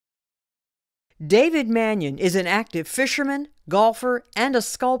David Mannion is an active fisherman, golfer, and a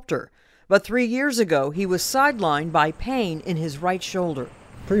sculptor, but 3 years ago he was sidelined by pain in his right shoulder.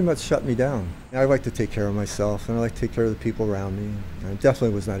 Pretty much shut me down. I like to take care of myself, and I like to take care of the people around me. I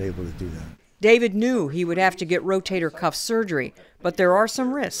definitely was not able to do that. David knew he would have to get rotator cuff surgery, but there are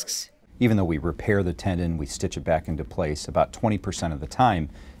some risks. Even though we repair the tendon, we stitch it back into place, about 20% of the time,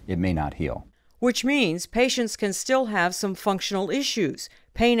 it may not heal. Which means patients can still have some functional issues,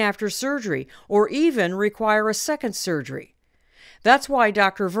 pain after surgery, or even require a second surgery. That's why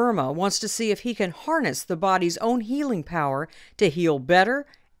Dr. Verma wants to see if he can harness the body's own healing power to heal better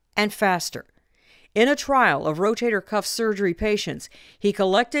and faster. In a trial of rotator cuff surgery patients, he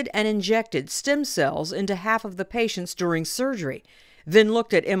collected and injected stem cells into half of the patients during surgery, then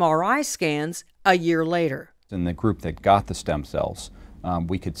looked at MRI scans a year later. In the group that got the stem cells,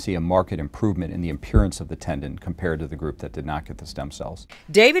 we could see a marked improvement in the appearance of the tendon compared to the group that did not get the stem cells.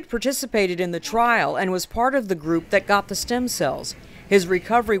 David participated in the trial and was part of the group that got the stem cells. His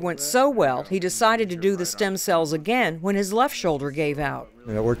recovery went so well, he decided to do the stem cells again when his left shoulder gave out.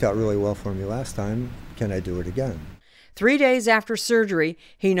 And it worked out really well for me last time. Can I do it again? 3 days after surgery,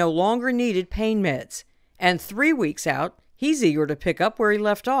 he no longer needed pain meds. And 3 weeks out, he's eager to pick up where he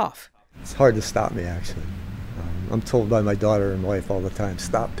left off. It's hard to stop me, actually. I'm told by my daughter and wife all the time,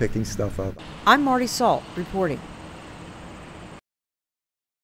 stop picking stuff up. I'm Marty Salt, reporting.